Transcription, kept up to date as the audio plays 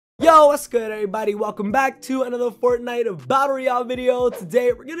Yo, what's good everybody? Welcome back to another Fortnite Battle Royale video.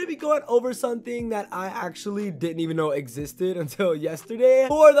 Today, we're gonna be going over something that I actually didn't even know existed until yesterday.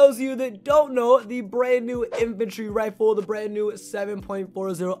 For those of you that don't know, the brand new infantry rifle, the brand new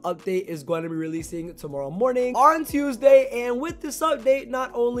 7.40 update is going to be releasing tomorrow morning on Tuesday. And with this update,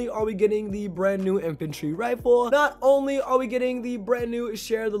 not only are we getting the brand new infantry rifle, not only are we getting the brand new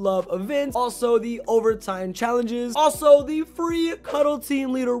Share the Love events, also the overtime challenges, also the free Cuddle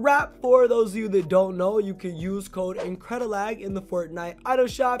Team Leader wrap. For those of you that don't know, you can use code INCREDILAG in the Fortnite item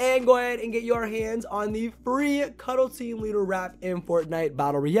shop and go ahead and get your hands on the free Cuddle Team Leader wrap in Fortnite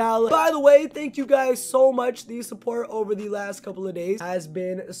Battle Royale. By the way, thank you guys so much. The support over the last couple of days has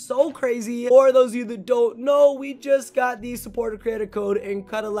been so crazy. For those of you that don't know, we just got the supporter creator code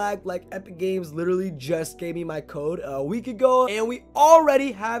INCREDILAG. Like, Epic Games literally just gave me my code a week ago, and we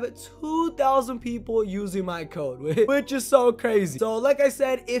already have 2,000 people using my code, which is so crazy. So like I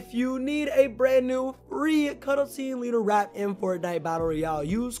said, if you need a brand new free Cuddle Team Leader wrap in Fortnite Battle Royale,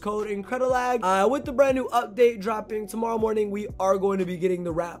 use code INCREDILAG. With the brand new update dropping tomorrow morning, we are going to be getting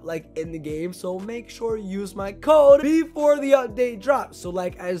the wrap like in the game, so make sure you use my code before the update drops. So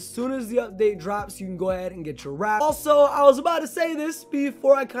like as soon as the update drops, you can go ahead and get your wrap. Also, I was about to say this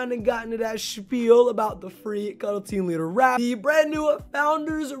before I kind of got into that spiel about the free Cuddle Team Leader wrap. The brand new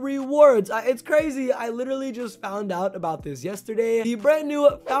Founders Rewards. It's crazy. I literally just found out about this yesterday. The brand new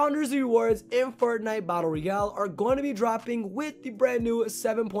Founders Rewards in Fortnite Battle Royale are going to be dropping with the brand new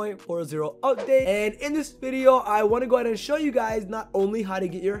 7.40 update. And in this video, I want to go ahead and show you guys not only how to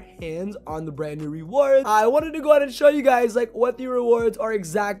get your hands on the brand new rewards, I wanted to go ahead and show you guys like what the rewards are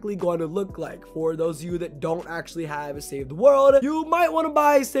exactly going to look like. For those of you that don't actually have Save the World, you might want to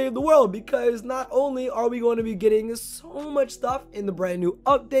buy Save the World, because not only are we going to be getting so much stuff in the brand new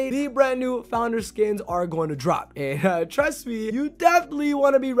update, the brand new founder skins are going to drop. And trust me, you definitely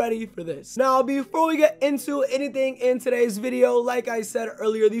want to be ready for this. Now, before we get into anything in today's video, like I said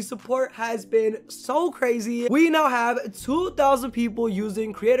earlier, the support has been so crazy. We now have 2,000 people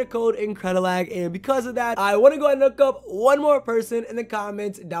using creator code INCREDILAG, and because of that, I want to go ahead and look up one more person in the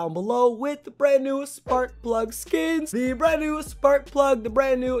comments down below with the brand new Spark Plug skins, the brand new Spark Plug, the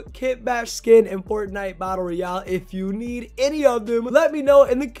brand new Kit Bash skin in Fortnite Battle Royale. If you need any of them, let me know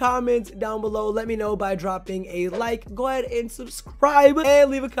in the comments down below. Let me know by dropping a like. Go ahead and subscribe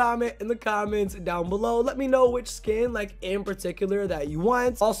and leave a comment in the comments down below. Let me know which skin, like in particular, that you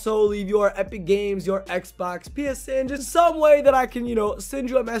want. Also, leave your Epic Games, your Xbox, PSN, just some way that I can, you know, send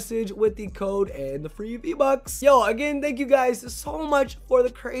you a message with the code and the free V-Bucks. Yo, again, thank you guys so much for the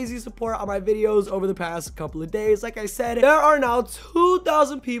crazy support on my videos over the past couple of days. Like I said, there are now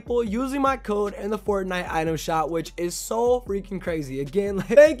 2,000 people using my code in the Fortnite item shop, which is so freaking crazy. Again,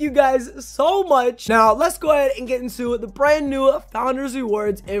 thank you guys so much. Now, let's go ahead and get into the brand new Founders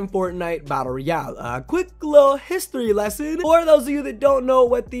Rewards in Fortnite Battle Royale. A quick little history lesson for those of you that don't know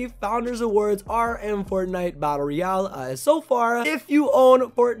what the Founders Rewards are in Fortnite Battle Royale. So far, if you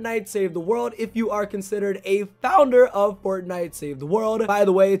own Fortnite Save the World, if you are considered a founder of Fortnite Save the World, by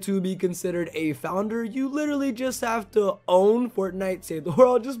the way, to be considered a founder, you literally just have to own Fortnite Save the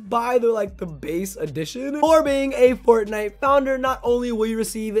World. Just buy the base edition. For being a Fortnite founder, not only will you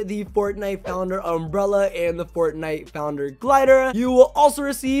receive the Fortnite Founder umbrella and the Fortnite Founder glider, you will also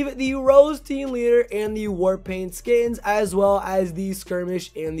receive the Rose Team Leader and the Warpaint skins, as well as the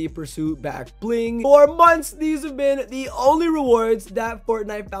Skirmish and the Pursuit back bling. For months, these have been the only rewards that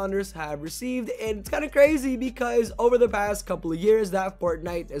Fortnite founders have received, and it's kind of crazy because over the past couple of years that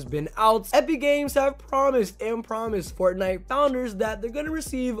Fortnite has been out, Epic Games have promised Fortnite founders that they're going to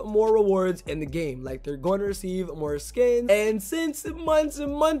receive more rewards in the game, like they're going to receive more skins. And since months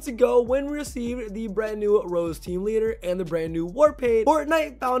and months ago, when we received the brand new Rose Team Leader and the brand new Warpaint,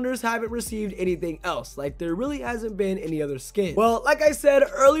 Fortnite founders haven't received anything else. Like, there really hasn't been any other skin. Well, like I said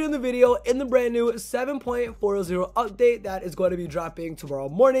earlier in the video, in the brand new 7.40 update that is going to be dropping tomorrow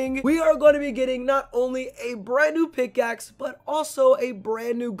morning, we are going to be getting not only a brand new pickaxe, but also a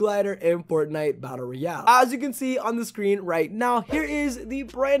brand new glider in Fortnite Battle Royale. As you can see on the screen right now, here is the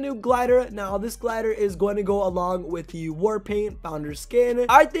brand new glider. Now, this glider is going to go along with the Warpaint founder skin.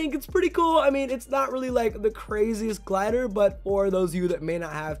 I think it's pretty cool. I mean, it's not really like the craziest glider, but for those of you that may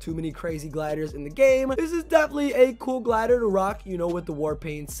not have too many crazy gliders in the game, this is definitely a cool glider to rock, you know, with the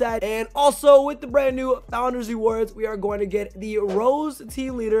Warpaint set. And also with the brand new Founders Rewards, we are going to get the Rose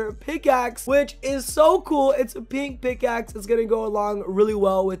Team Leader pickaxe, which is so cool. It's a pink pickaxe. It's going to go along really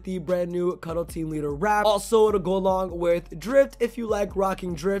well with the brand new Cuddle Team Leader wrap. Also, it'll go along with Drift if you like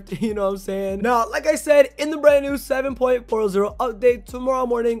rocking Drift, you know what I'm saying? Now, like I said, in the brand new 7.40 update tomorrow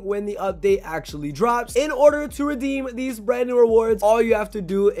morning when the update actually drops, in order to redeem these brand new rewards, all you have to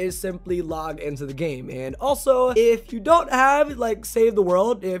do is simply log into the game. And also, if you don't have like Save the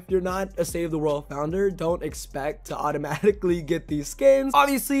World, if you're not a Save the World founder, don't expect to automatically get these skins.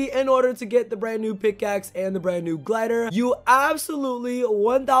 Obviously, in order to get the brand new pickaxe and the brand new glider, you absolutely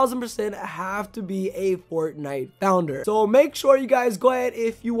 1000% have to be a Fortnite founder. So make sure you guys go ahead,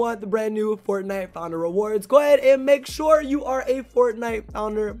 if you want the brand new Fortnite founder rewards, go ahead and make sure you are a Fortnite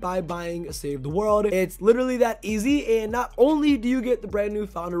founder by buying Save the World. It's literally that easy. And not only do you get the brand new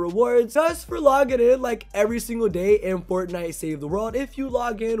founder rewards just for logging in like every single day in Fortnite Save the World, if you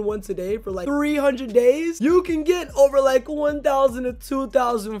log in once a day for like 300 days, you can get over like 1,000 to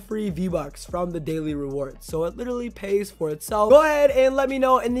 2,000 free V-Bucks from the daily rewards. So it literally pays for itself. Go ahead and let me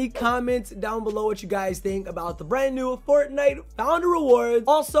know in the comments down below what you guys think about the brand new Fortnite founder rewards.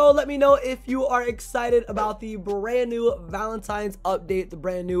 Also, let me know if you are excited about the brand new Valentine's update, the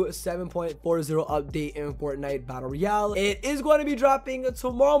brand new 7.40 update in Fortnite Battle Royale. It is going to be dropping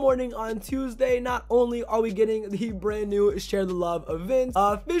tomorrow morning on Tuesday. Not only are we getting the brand new Share the Love event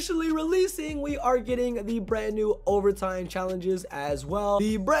officially releasing, we are getting the brand new overtime challenges as well.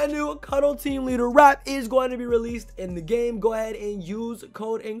 The brand new Cuddle Team Leader wrap is going to be released in the game. Go ahead and use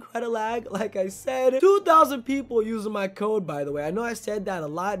code INCREDILAG. Like I said, 2,000 people using my code, by the way. I know I said that a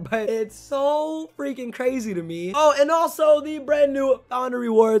lot, but it's so freaking crazy to me. Oh, and also the brand new founder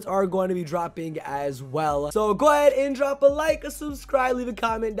rewards are going to be dropping as well. So go ahead and drop a like, a subscribe, leave a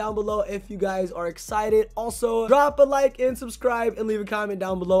comment down below if you guys are excited. Also, drop a like and subscribe and leave a comment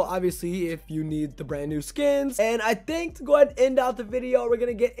down below, obviously, if you need the brand new skins. And I think to go ahead and end out the video, we're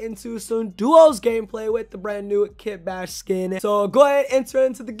gonna get into some duos gameplay with the brand new Kit Bash skin. So go ahead, enter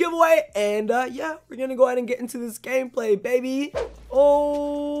into the giveaway, and yeah, we're gonna go ahead and get into this gameplay, baby.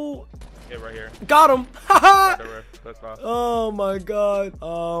 Oh, okay, right here. Got him. Let's go. Oh my god.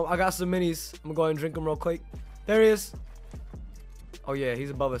 I got some minis. I'm gonna go ahead and drink them real quick. There he is. Oh yeah, he's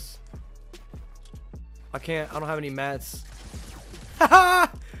above us. I don't have any mats.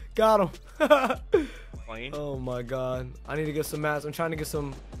 Got him. Oh my god. I need to get some mats. I'm trying to get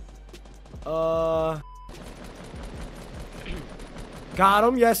some. Got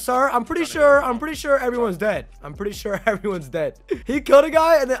him. Yes, sir. I'm pretty sure everyone's dead. I'm pretty sure everyone's dead. He killed a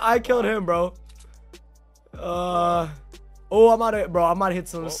guy and then I killed him, bro. Oh, I'm about to hit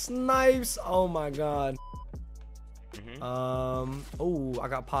some snipes. Oh my god. Oh, I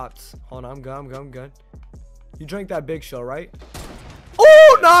got popped. Hold on, I'm good. You drank that big shell, right?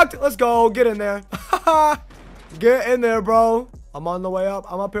 Oh, knocked. Let's go. Get in there. Get in there, bro. I'm on the way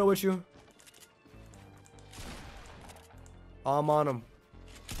up. I'm up here with you. Oh, I'm on him.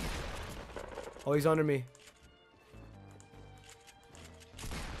 Oh, he's under me.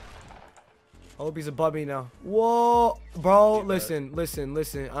 I hope he's above me now. Whoa, bro. Listen.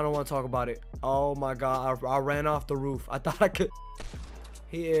 I don't want to talk about it. Oh my god, I ran off the roof. I thought I could.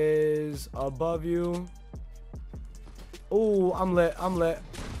 He is above you. Oh, I'm lit.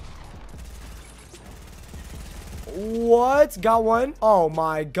 What? Got one? Oh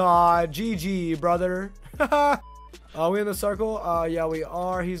my god. GG, brother. Are we in the circle? Yeah, we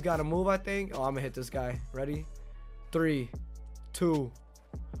are. He's got to move, I think. Oh, I'm gonna hit this guy. Ready? 3, 2.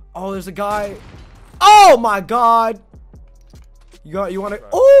 Oh, there's a guy. Oh my god. You want to?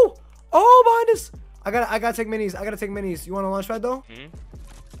 Oh, behind us. I gotta take minis. You want a launch pad though?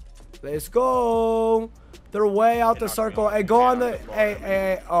 Let's go. They're way out the circle. Hey, go on the.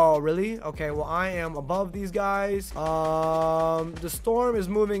 Hey. Oh, really? Okay. Well, I am above these guys. The storm is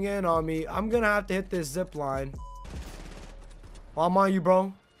moving in on me. I'm gonna have to hit this zip line. Well, I'm on you,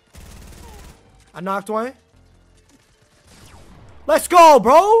 bro. I knocked one. Let's go,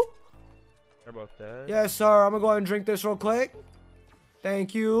 bro. They're both dead. Yes, sir. I'm gonna go ahead and drink this real quick.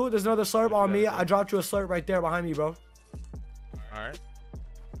 Thank you. There's another slurp on me. I dropped you a slurp right there behind me, bro. All right.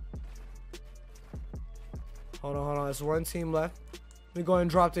 Hold on. There's one team left. Let me go ahead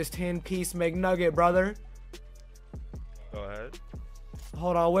and drop this 10-piece McNugget, brother. Go ahead.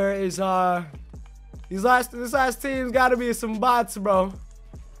 Hold on. Where is this last team's got to be some bots, bro.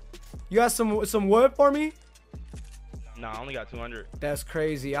 You got some wood for me? No, I only got 200. That's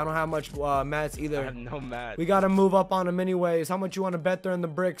crazy. I don't have much mats either. I have no mats. We got to move up on them anyways. How much you want to bet they're in the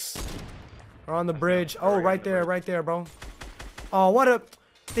bricks? Or on the bridge? Oh, right there, bro. Oh, what a...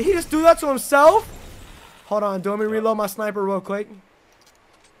 Did he just do that to himself? Hold on. Do me reload my sniper real quick. I'm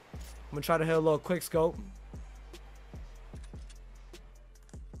going to try to hit a little quick scope.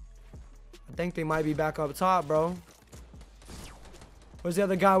 I think they might be back up top, bro. Where's the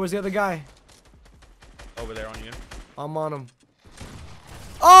other guy? Over there on you. I'm on him.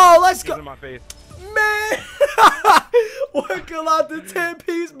 Oh, let's go. He's in my face. Man. One kill out the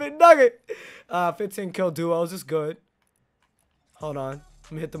 10-piece McNugget. 15 kill duos is good. Hold on.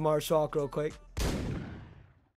 Let me hit the marshal real quick.